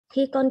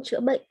Khi con chữa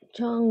bệnh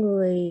cho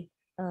người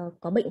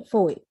có bệnh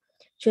phổi,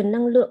 truyền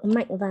năng lượng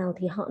mạnh vào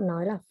thì họ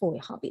nói là phổi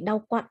họ bị đau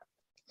quặn.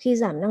 Khi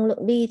giảm năng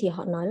lượng đi thì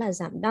họ nói là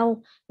giảm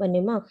đau, và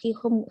nếu mà khi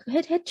không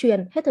hết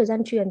thời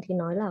gian truyền thì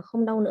nói là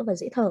không đau nữa và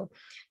dễ thở.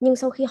 Nhưng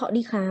sau khi họ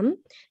đi khám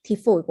thì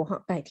phổi của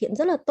họ cải thiện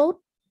rất là tốt.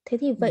 Thế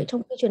thì vậy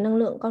trong khi truyền năng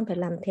lượng con phải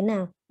làm thế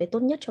nào để tốt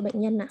nhất cho bệnh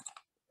nhân ạ?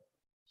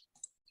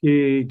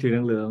 Khi truyền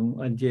năng lượng,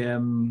 anh chị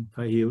em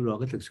phải hiểu rõ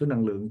cái tần số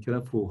năng lượng cho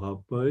nó phù hợp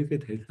với cái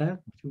thể xác.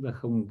 Chúng ta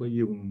không có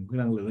dùng cái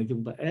năng lượng để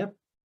chúng ta ép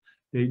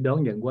để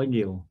đón nhận quá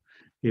nhiều.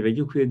 Vì vậy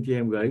chú khuyên chị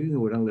em gửi cái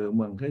nguồn năng lượng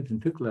bằng cái hình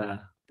thức là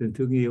tình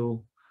thương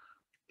yêu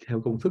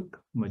theo công thức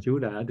mà chú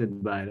đã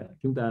trình bày đó.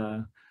 Chúng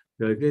ta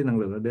gửi cái năng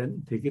lượng đó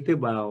đến thì cái tế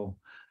bào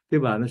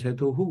nó sẽ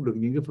thu hút được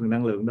những cái phần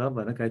năng lượng đó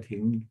và nó cải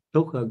thiện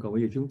tốt hơn. Còn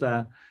bây giờ chúng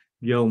ta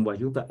dồn và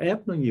chúng ta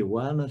ép nó nhiều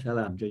quá, nó sẽ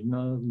làm cho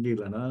nó như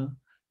là nó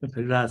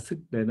phải ra sức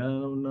để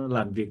nó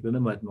làm việc để nó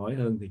mệt mỏi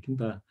hơn. Thì chúng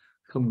ta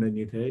không nên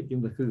như thế.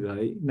 Chúng ta cứ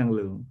gửi năng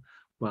lượng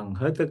bằng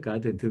hết tất cả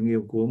tình thương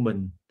yêu của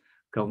mình,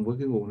 cộng với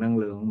cái nguồn năng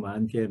lượng mà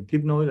anh chị em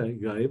tiếp nối lại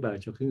gửi vào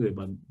cho cái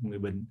người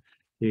bệnh,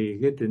 thì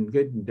cái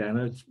tình trạng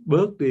nó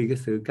bớt đi cái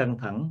sự căng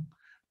thẳng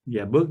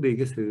và bớt đi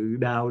cái sự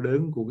đau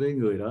đớn của cái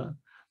người đó.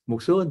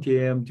 Một số anh chị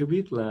em chú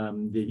biết là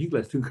về nhất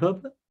là xương khớp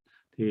đó,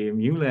 thì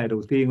những ngày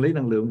đầu tiên lấy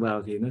năng lượng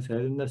vào thì nó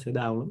sẽ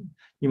đau lắm,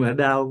 nhưng mà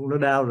nó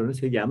đau rồi nó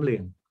sẽ giảm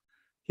liền,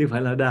 chứ không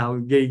phải là đau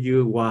dây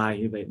dưa hoài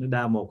như vậy. Nó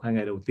đau 1-2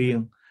 ngày đầu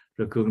tiên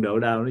rồi cường độ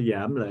đau nó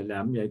giảm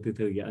vậy từ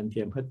từ và anh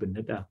chị em hết bệnh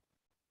hết đau.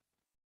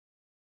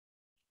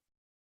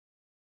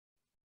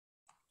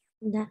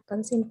 Dạ,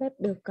 con xin phép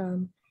được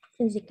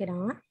phiên dịch cái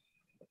đó.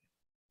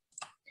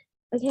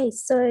 Okay,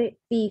 so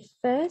the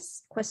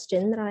first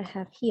question that I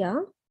have here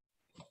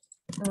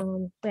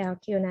for our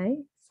Q&A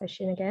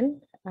session again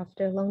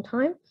after a long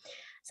time.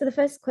 So the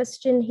first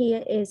question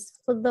here is,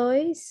 for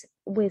those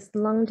with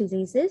lung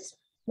diseases,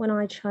 when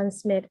I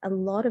transmit a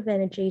lot of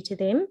energy to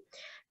them,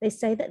 they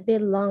say that their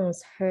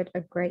lungs hurt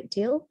a great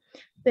deal.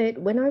 But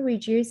when I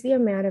reduce the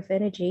amount of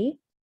energy,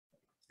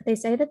 they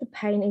say that the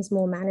pain is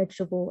more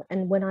manageable.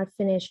 And when I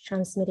finish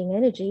transmitting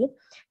energy,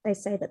 they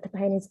say that the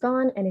pain is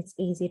gone and it's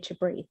easier to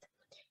breathe.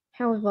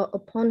 However,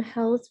 upon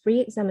health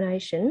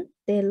re-examination,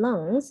 their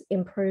lungs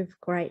improve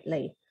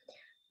greatly.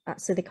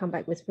 So they come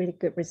back with really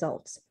good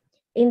results.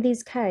 In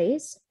this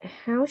case,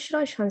 how should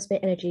I transmit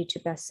energy to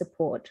best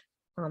support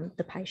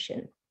the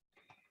patient?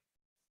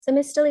 So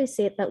Mr. Lee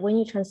said that when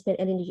you transmit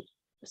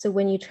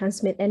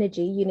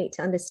energy, you need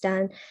to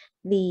understand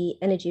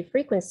the energy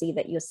frequency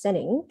that you're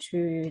sending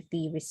to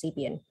the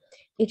recipient.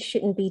 It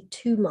shouldn't be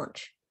too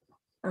much.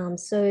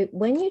 So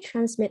when you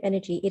transmit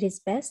energy, it is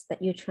best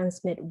that you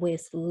transmit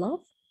with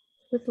love,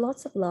 with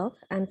lots of love,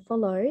 and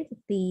follow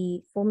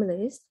the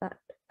formulas that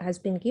has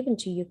been given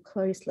to you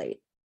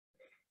closely.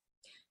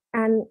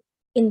 And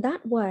in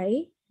that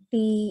way,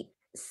 the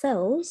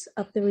cells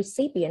of the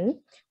recipient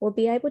will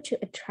be able to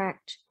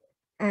attract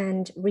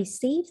and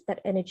receive that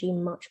energy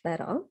much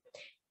better.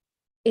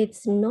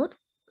 It's not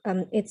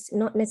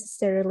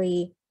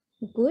necessarily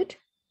good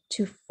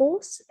to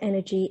force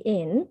energy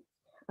in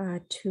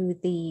to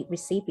the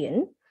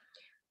recipient.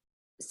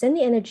 Send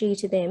the energy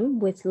to them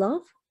with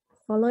love,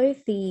 follow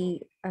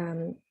the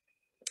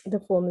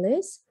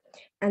formulas.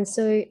 And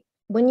so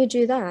when you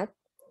do that,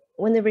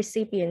 when the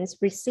recipients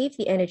receive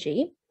the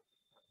energy,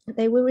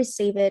 they will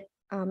receive it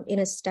in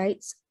a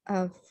state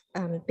of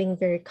being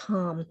very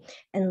calm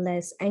and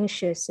less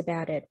anxious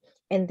about it.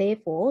 And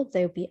therefore,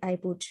 they'll be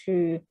able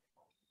to,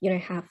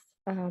 have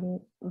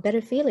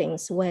better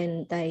feelings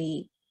when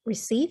they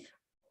receive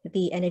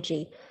the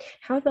energy.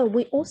 However,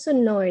 we also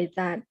know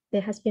that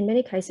there has been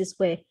many cases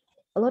where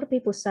a lot of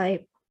people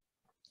say,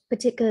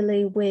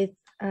 particularly with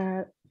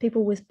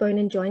people with bone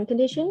and joint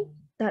condition,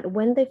 that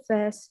when they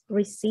first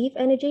receive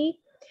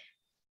energy,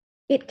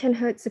 it can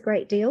hurt a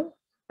great deal.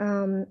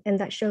 And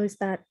that shows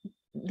that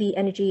the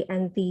energy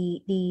and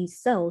the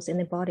cells in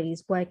the body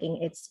is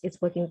working.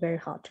 It's working very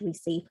hard to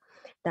receive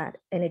that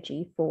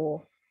energy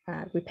for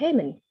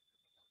repayment.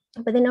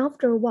 But then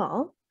after a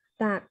while,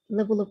 that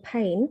level of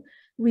pain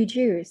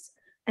reduces,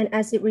 and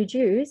as it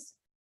reduces,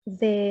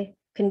 their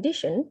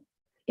condition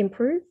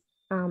improves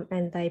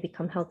and they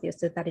become healthier.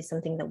 So that is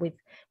something that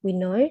we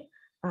know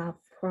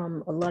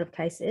from a lot of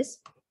cases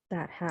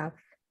that have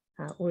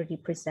already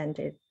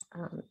presented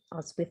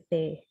us with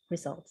their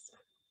results.